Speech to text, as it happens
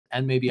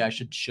and maybe I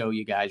should show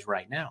you guys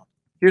right now.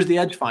 Here's the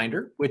Edge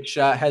Finder, which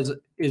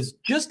is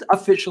just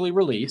officially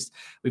released.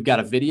 We've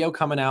got a video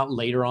coming out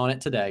later on it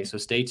today, so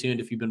stay tuned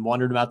if you've been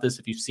wondering about this,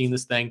 if you've seen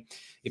this thing.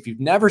 If you've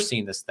never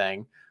seen this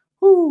thing,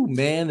 whoo,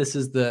 man, this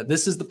is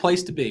the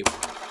place to be.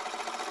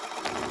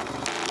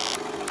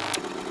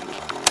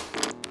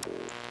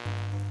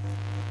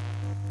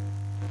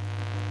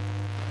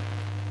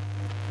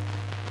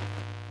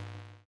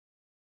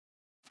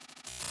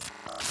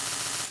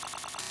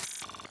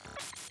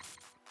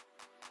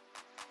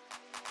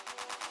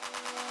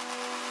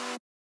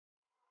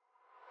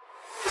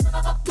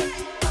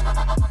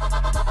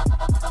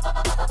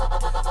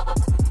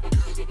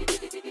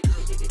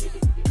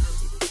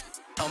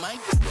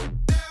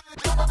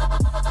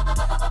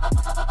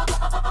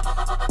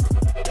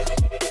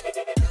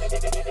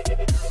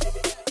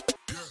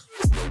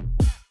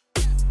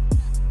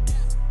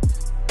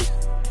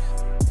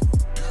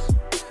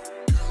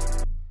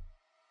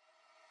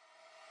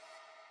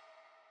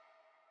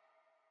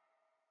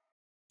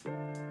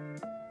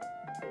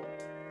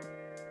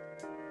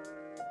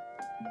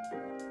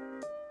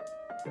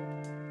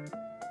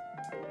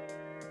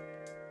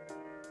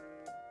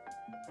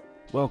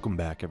 Welcome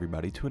back,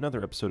 everybody, to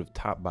another episode of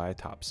Top Buy,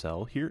 Top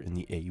Sell here in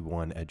the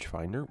A1 Edge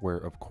Finder, where,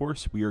 of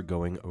course, we are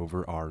going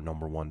over our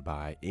number one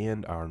buy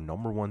and our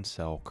number one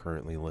sell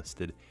currently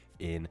listed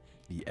in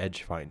the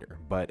Edge Finder.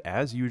 But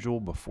as usual,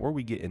 before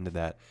we get into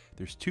that,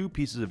 there's two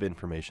pieces of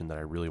information that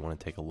I really want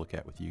to take a look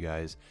at with you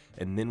guys,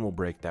 and then we'll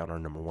break down our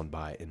number one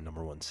buy and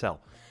number one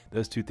sell.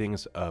 Those two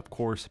things, of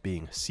course,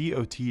 being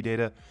COT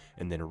data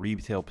and then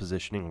retail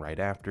positioning right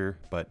after.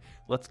 But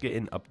let's get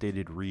an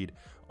updated read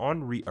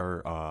on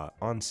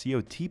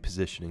COT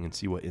positioning and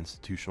see what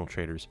institutional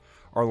traders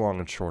are long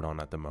and short on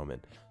at the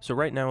moment. So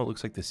right now it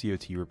looks like the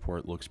COT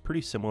report looks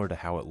pretty similar to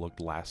how it looked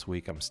last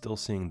week. I'm still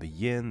seeing the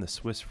yen, the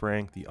Swiss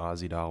franc, the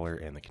Aussie dollar,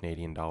 and the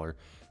Canadian dollar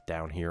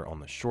down here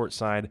on the short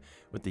side,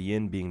 with the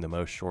yen being the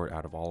most short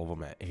out of all of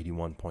them at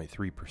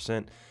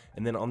 81.3%.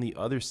 And then on the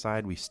other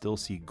side, we still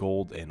see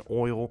gold and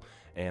oil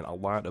and a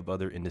lot of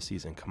other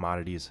indices and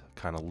commodities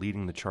kind of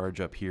leading the charge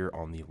up here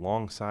on the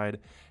long side.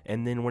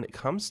 And then when it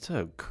comes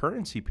to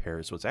currency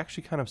pairs, what's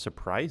actually kind of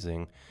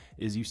surprising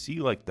is you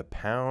see like the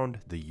pound,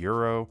 the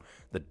euro,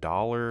 the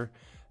dollar,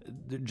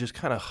 they're just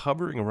kind of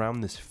hovering around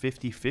this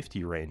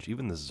 50-50 range.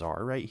 Even the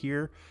ZAR right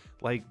here,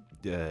 like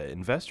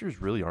investors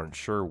really aren't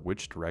sure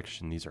which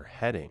direction these are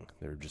heading.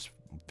 They're just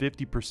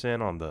 50%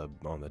 on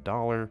the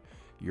dollar,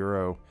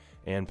 euro,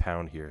 and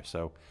pound here.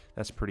 So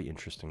that's pretty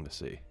interesting to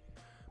see.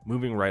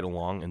 Moving right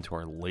along into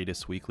our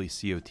latest weekly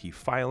COT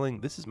filing,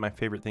 this is my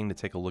favorite thing to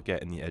take a look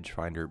at in the Edge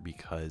Finder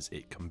because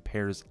it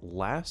compares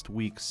last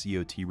week's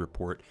COT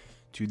report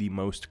to the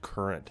most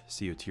current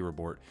COT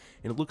report,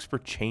 and it looks for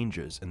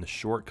changes in the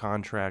short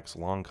contracts,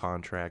 long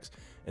contracts,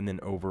 and then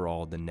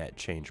overall the net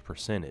change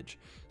percentage.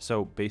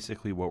 So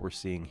basically what we're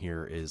seeing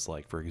here is,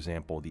 like, for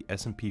example, the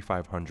S&P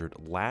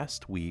 500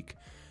 last week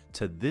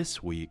to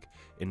this week,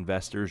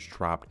 investors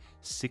dropped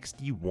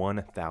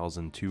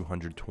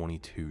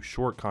 61,222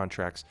 short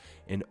contracts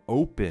and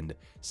opened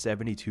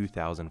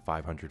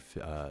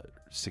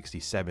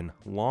 72,567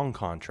 long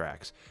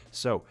contracts.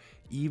 So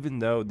even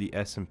though the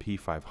S&P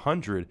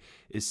 500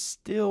 is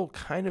still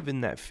kind of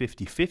in that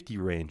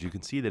 50-50 range, you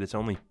can see that it's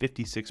only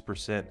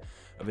 56%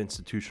 of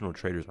institutional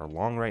traders are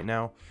long right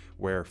now,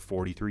 where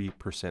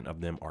 43%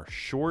 of them are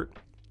short.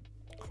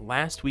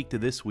 Last week to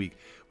this week,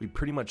 we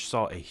pretty much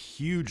saw a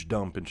huge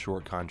dump in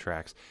short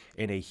contracts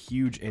and a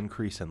huge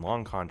increase in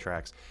long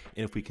contracts.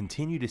 And if we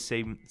continue to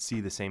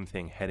see the same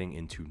thing heading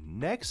into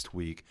next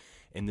week,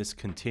 and this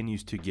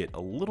continues to get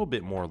a little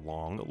bit more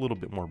long, a little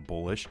bit more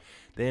bullish,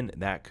 then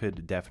that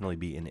could definitely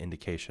be an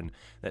indication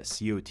that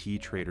COT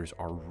traders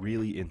are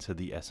really into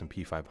the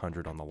S&P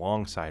 500 on the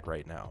long side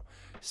right now.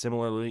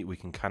 Similarly, we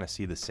can kind of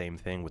see the same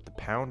thing with the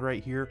pound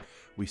right here.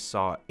 We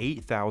saw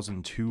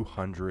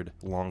 8,200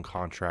 long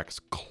contracts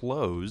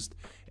closed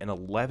and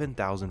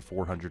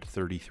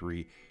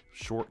 11,433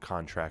 short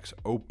contracts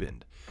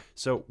opened.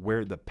 So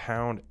where the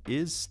pound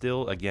is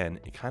still, again,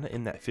 kind of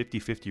in that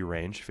 50-50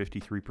 range,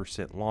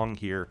 53% long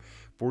here,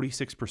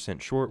 46%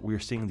 short, we're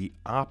seeing the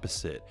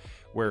opposite,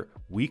 where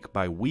week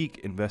by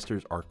week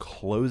investors are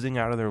closing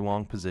out of their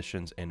long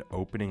positions and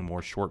opening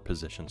more short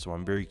positions. So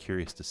I'm very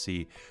curious to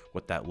see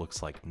what that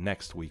looks like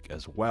next week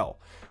as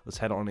well. Let's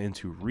head on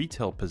into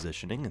retail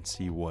positioning and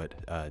see what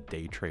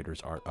day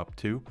traders are up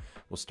to.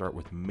 We'll start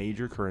with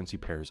major currency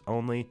pairs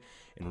only,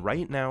 and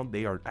right now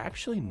they are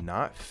actually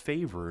not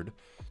favored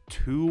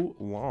too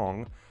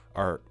long,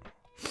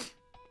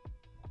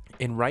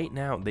 and right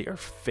now they are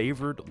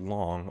favored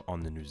long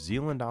on the New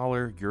Zealand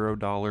dollar, euro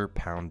dollar,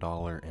 pound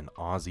dollar, and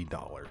Aussie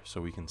dollar. So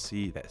we can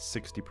see that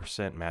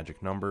 60%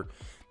 magic number.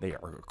 They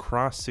are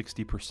across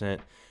 60%.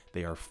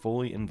 They are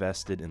fully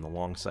invested in the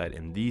long side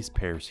in these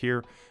pairs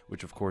here,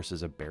 which of course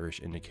is a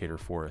bearish indicator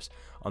for us.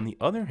 On the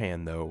other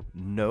hand though,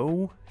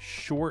 no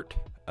short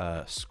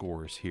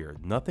scores here,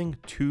 nothing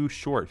too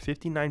short.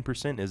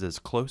 59% is as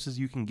close as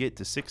you can get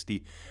to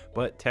 60,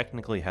 but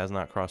technically has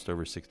not crossed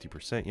over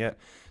 60% yet.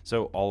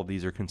 So all of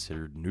these are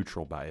considered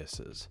neutral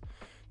biases.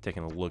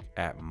 Taking a look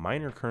at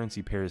minor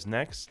currency pairs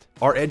next.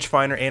 Our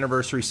Edgefinder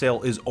anniversary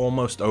sale is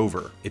almost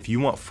over. If you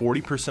want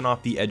 40%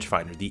 off the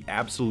Edgefinder, the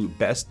absolute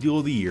best deal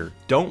of the year,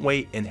 don't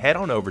wait and head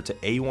on over to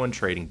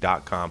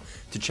a1trading.com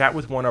to chat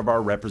with one of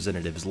our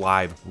representatives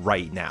live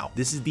right now.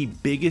 This is the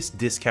biggest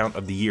discount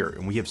of the year,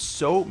 and we have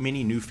so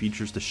many new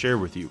features to share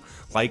with you,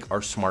 like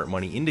our smart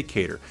money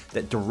indicator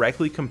that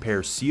directly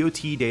compares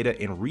COT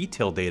data and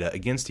retail data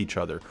against each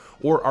other,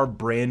 or our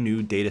brand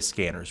new data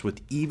scanners with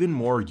even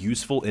more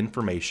useful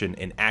information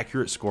and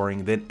accurate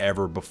scoring than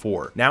ever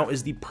before. Now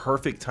is the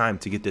perfect time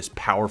to get this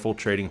powerful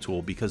trading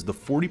tool because the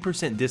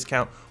 40%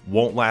 discount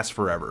won't last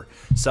forever.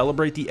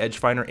 Celebrate the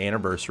Edgefinder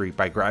anniversary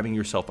by grabbing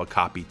yourself a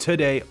copy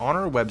today on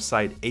our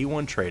website,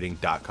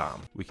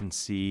 a1trading.com. We can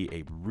see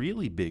a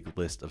really big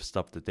list of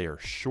stuff that they are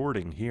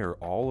shorting here.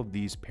 All of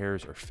these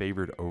pairs are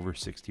favored over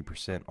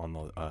 60% on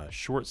the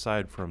short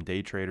side from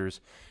day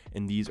traders,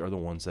 and these are the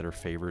ones that are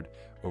favored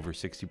over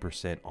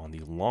 60% on the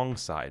long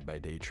side by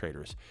day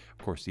traders.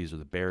 Of course, these are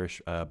the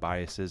bearish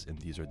biases, and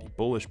these are the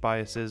bullish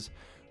biases.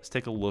 Let's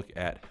take a look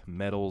at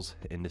metals,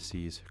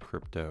 indices,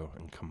 crypto,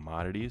 and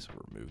commodities.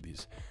 We'll remove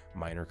these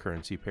minor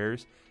currency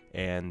pairs,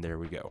 and there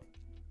we go.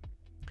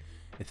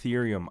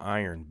 Ethereum,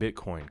 iron,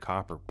 Bitcoin,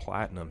 copper,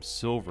 platinum,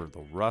 silver,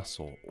 the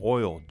Russell,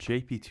 oil,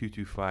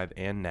 JP225,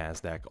 and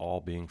NASDAQ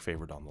all being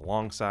favored on the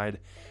long side,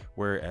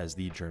 whereas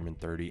the German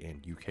 30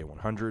 and UK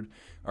 100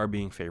 are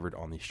being favored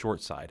on the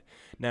short side.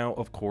 Now,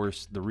 of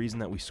course, the reason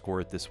that we score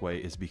it this way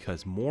is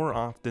because more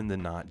often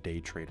than not,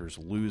 day traders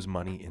lose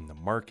money in the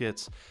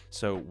markets,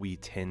 so we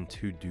tend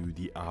to do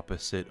the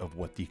opposite of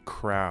what the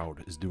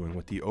crowd is doing,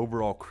 what the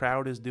overall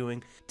crowd is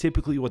doing.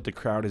 Typically what the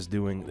crowd is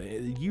doing,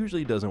 it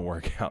usually doesn't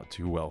work out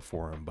too well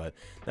for them, but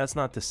that's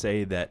not to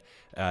say that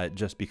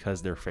just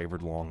because they're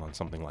favored long on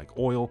something like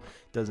oil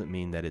doesn't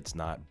mean that it's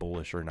not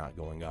bullish or not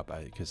going up,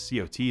 because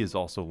COT is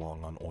also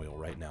long on oil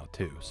right now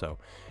too. So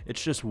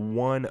it's just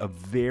one of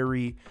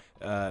very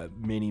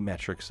many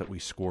metrics that we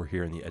score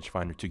here in the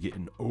Edgefinder to get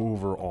an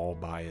overall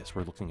bias.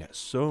 We're looking at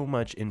so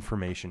much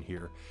information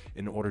here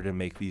in order to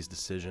make these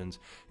decisions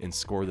and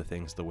score the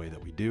things the way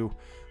that we do.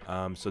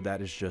 So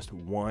that is just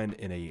one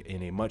in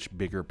a much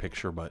bigger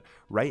picture. But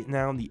right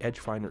now the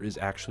Edgefinder is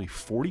actually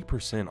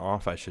 40%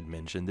 off. I should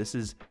mention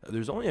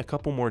there's only a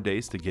couple more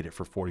days to get it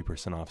for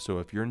 40% off. So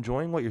if you're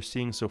enjoying what you're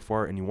seeing so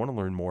far and you want to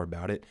learn more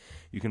about it,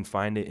 you can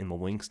find it in the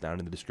links down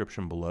in the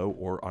description below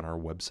or on our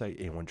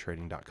website,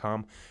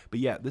 a1trading.com. But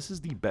yeah, this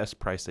is the best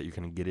price that you're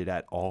going to get it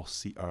at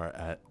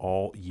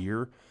all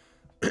year.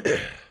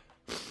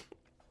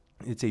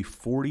 It's a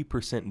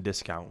 40%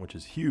 discount, which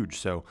is huge.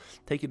 So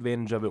take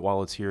advantage of it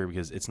while it's here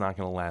because it's not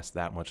going to last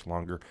that much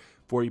longer.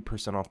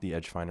 40% off the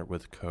Edgefinder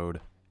with code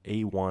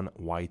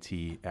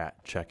A1YT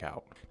at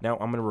checkout. Now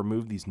I'm going to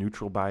remove these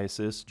neutral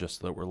biases just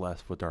so that we're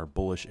left with our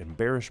bullish and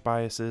bearish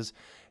biases.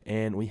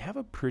 And we have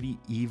a pretty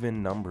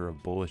even number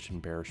of bullish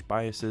and bearish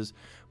biases,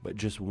 but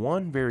just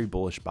one very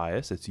bullish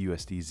bias, it's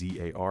USD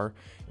ZAR,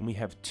 and we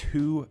have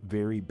two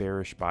very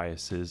bearish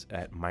biases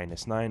at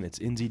 -9. It's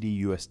NZD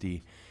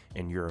USD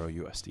and Euro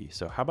USD.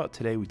 So how about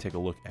today we take a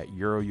look at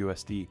Euro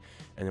USD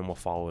and then we'll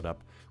follow it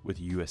up with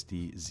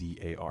USD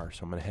ZAR.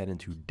 So I'm going to head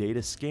into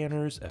data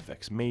scanners,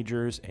 FX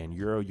majors, and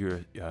Euro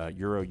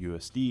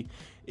USD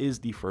is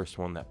the first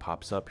one that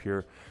pops up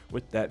here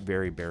with that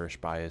very bearish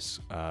bias,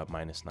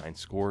 -9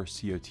 score.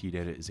 COT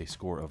data is a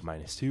score of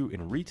 -2,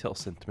 and retail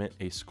sentiment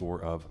a score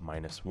of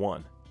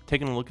 -1.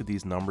 Taking a look at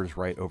these numbers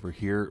right over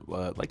here,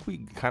 like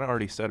we kind of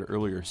already said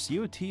earlier,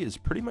 COT is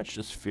pretty much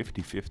just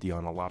 50-50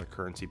 on a lot of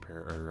currency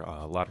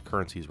a lot of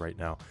currencies right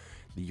now.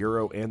 The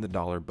euro and the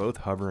dollar both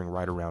hovering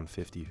right around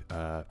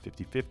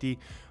 50-50,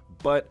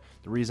 but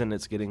the reason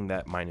it's getting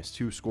that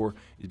 -2 score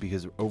is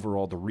because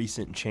overall the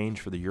recent change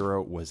for the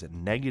euro was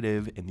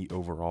negative and the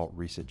overall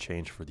recent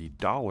change for the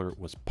dollar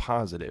was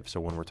positive.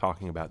 So when we're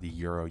talking about the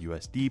Euro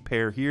USD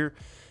pair here,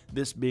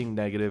 this being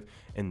negative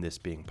and this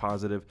being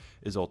positive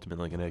is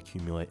ultimately going to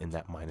accumulate in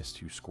that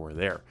 -2 score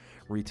there.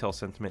 Retail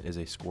sentiment is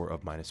a score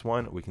of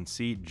 -1. We can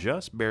see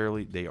just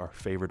barely they are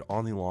favored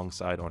on the long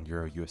side on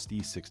Euro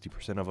USD,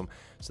 60% of them,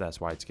 so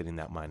that's why it's getting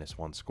that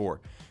 -1 score.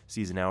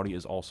 Seasonality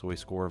is also a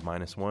score of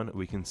 -1.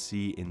 We can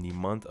see in the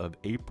month of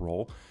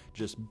April,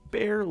 just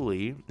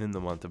barely in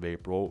the month of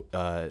April,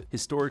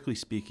 historically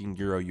speaking,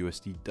 Euro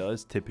USD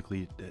does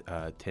typically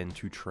tend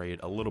to trade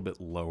a little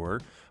bit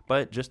lower,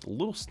 but just a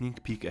little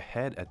sneak peek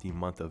ahead at the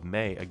month of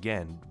May.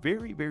 Again,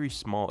 very, very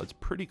small. It's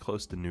pretty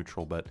close to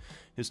neutral, but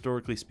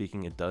historically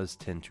speaking, it does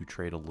tend to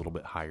trade a little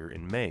bit higher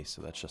in May.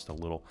 So that's just a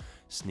little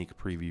sneak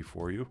preview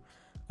for you.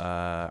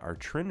 Our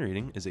trend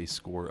reading is a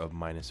score of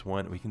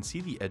 -1. We can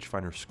see the Edge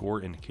Finder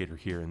score indicator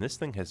here, and this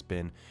thing has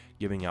been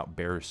giving out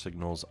bearish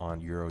signals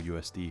on Euro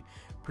USD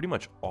pretty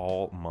much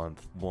all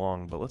month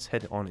long. But let's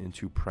head on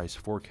into price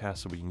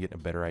forecast so we can get a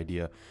better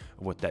idea of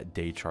what that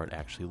day chart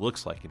actually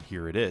looks like. And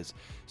here it is.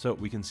 So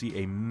we can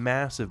see a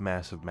massive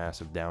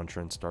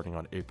downtrend starting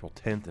on April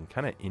 10th and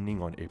kind of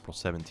ending on April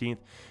 17th.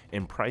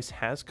 And price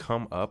has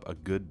come up a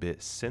good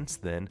bit since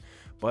then.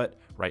 But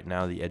right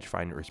now, the Edge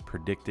Finder is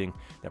predicting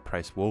that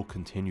price will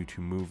continue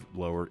to move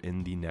lower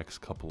in the next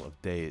couple of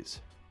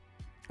days.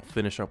 I'll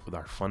finish up with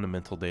our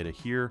fundamental data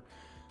here.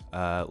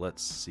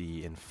 Let's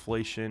see,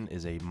 inflation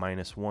is a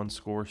 -1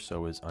 score,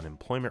 so is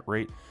unemployment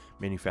rate.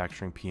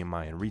 Manufacturing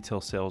PMI and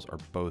retail sales are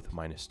both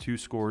 -2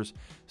 scores.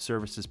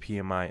 Services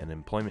PMI and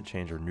employment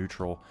change are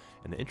neutral,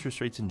 and the interest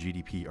rates and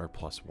GDP are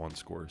 +1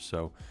 scores.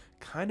 So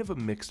kind of a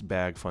mixed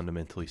bag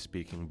fundamentally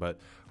speaking, but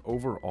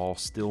overall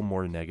still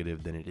more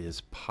negative than it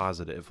is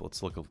positive.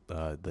 Let's look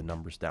at the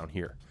numbers down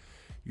here.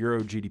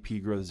 Euro GDP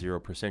growth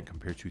 0%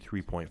 compared to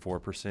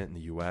 3.4% in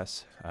the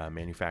US.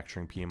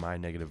 Manufacturing PMI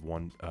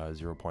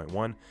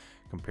 -0.1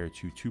 compared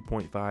to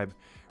 2.5.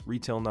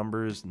 Retail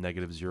numbers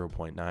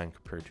 -0.9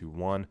 compared to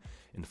 1.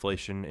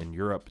 Inflation in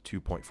Europe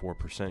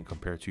 2.4%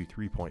 compared to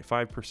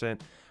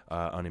 3.5%.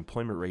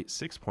 Unemployment rate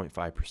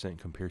 6.5%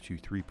 compared to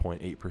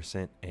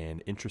 3.8%,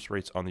 and interest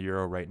rates on the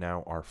euro right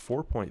now are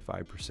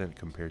 4.5%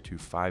 compared to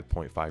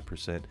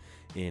 5.5%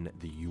 in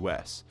the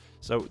US.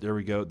 So there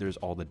we go. There's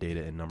all the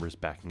data and numbers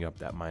backing up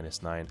that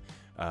 -9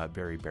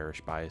 very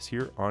bearish bias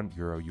here on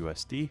Euro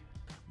USD.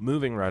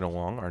 Moving right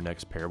along, our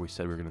next pair we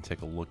said we were going to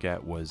take a look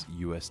at was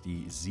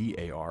USD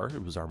ZAR.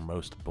 It was our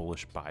most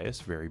bullish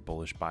bias, very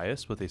bullish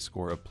bias, with a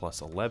score of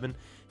 +11.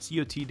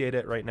 COT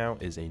data right now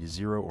is a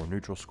 0 or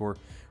neutral score.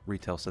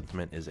 Retail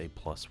sentiment is a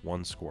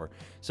 +1 score.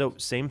 So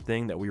same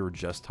thing that we were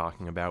just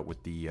talking about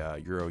with the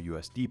Euro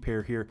USD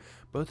pair here.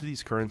 Both of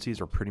these currencies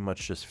are pretty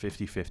much just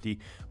 50-50,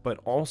 but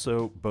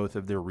also both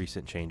of their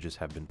recent changes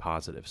have been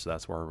positive. So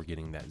that's why we're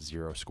getting that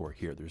 0 score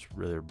here.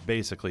 They're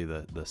basically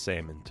the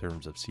same in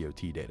terms of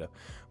COT data.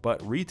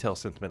 But retail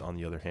sentiment, on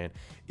the other hand,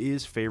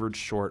 is favored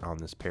short on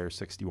this pair,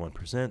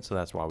 61%. So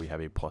that's why we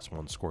have a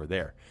 +1 score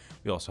there.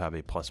 We also have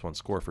a +1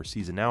 score for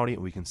seasonality.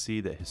 We can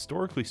see that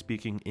historically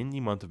speaking, in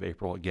the month of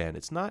April, again,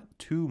 it's not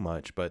too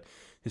much, but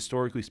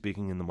historically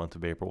speaking, in the month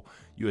of April,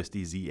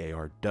 USD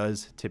ZAR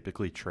does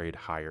typically trade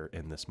higher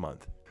in this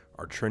month.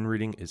 Our trend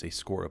reading is a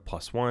score of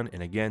 +1,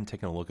 and again,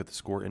 taking a look at the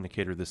score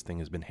indicator, this thing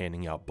has been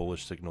handing out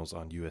bullish signals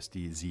on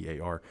USD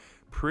ZAR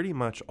pretty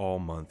much all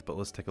month. But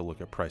let's take a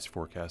look at price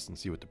forecast and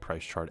see what the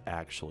price chart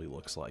actually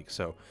looks like.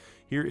 So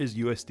here is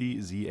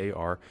USD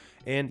ZAR,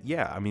 and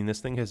yeah, I mean, this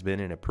thing has been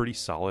in a pretty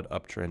solid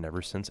uptrend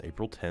ever since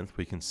April 10th.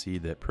 We can see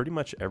that pretty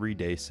much every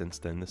day since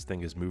then, this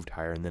thing has moved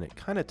higher, and then it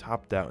kind of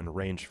topped out and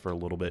ranged for a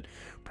little bit.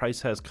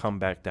 Price has come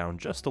back down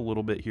just a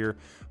little bit here,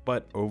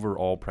 but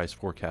overall price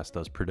forecast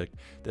does predict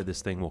that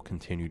this thing will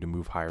continue to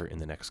move higher in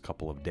the next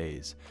couple of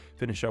days.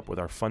 Finish up with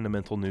our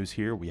fundamental news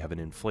here. We have an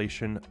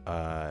inflation,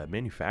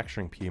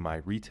 manufacturing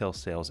PMI, retail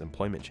sales,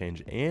 employment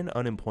change, and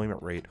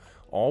unemployment rate,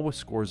 all with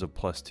scores of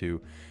 +2.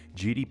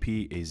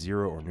 GDP a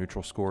 0 or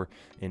neutral score,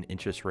 and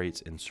interest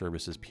rates and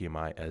services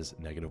PMI as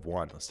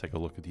 -1. Let's take a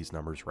look at these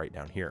numbers right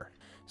down here.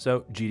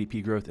 So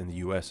GDP growth in the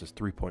US is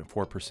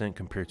 3.4%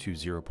 compared to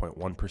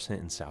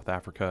 0.1% in South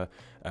Africa.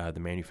 The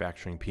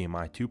manufacturing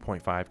PMI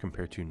 2.5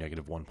 compared to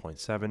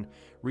 -1.7.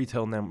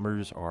 Retail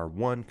numbers are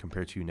 1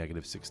 compared to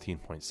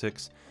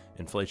 -16.6.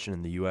 Inflation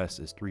in the US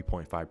is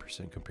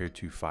 3.5% compared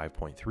to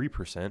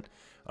 5.3%.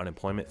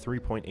 Unemployment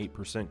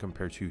 3.8%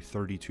 compared to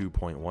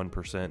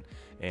 32.1%.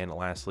 And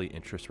lastly,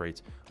 interest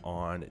rates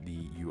on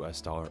the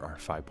US dollar are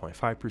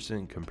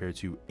 5.5% compared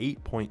to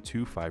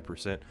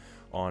 8.25%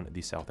 on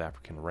the South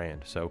African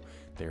rand. So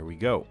there we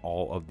go,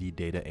 all of the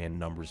data and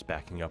numbers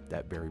backing up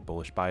that very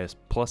bullish bias,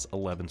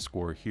 +11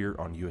 score here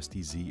on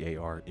USD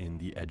ZAR in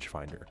the Edge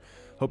Finder.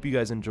 Hope you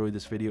guys enjoyed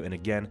this video, and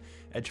again,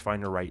 Edge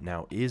Finder right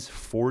now is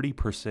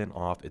 40%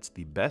 off. It's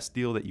the best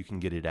deal that you can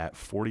get it at,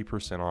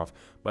 40% off,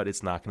 but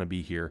it's not going to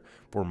be here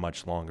for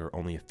much longer.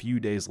 Only a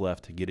few days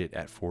left to get it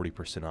at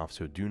 40% off,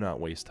 so do not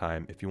waste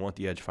time. If you want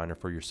the Edge Finder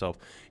for yourself,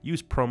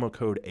 use promo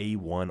code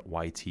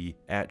A1YT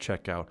at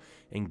checkout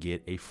and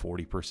get a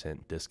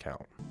 40%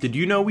 discount. Did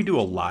you know we do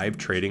a live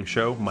trading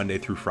show Monday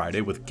through Friday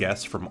with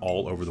guests from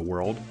all over the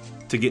world?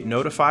 To get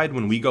notified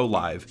when we go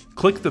live,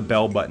 click the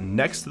bell button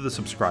next to the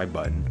subscribe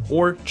button,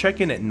 or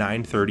check in at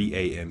 9:30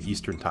 a.m.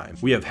 Eastern Time.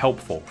 We have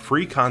helpful,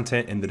 free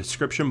content in the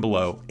description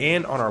below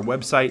and on our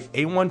website,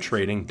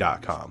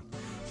 a1trading.com.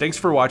 Thanks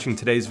for watching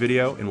today's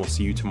video, and we'll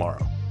see you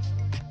tomorrow.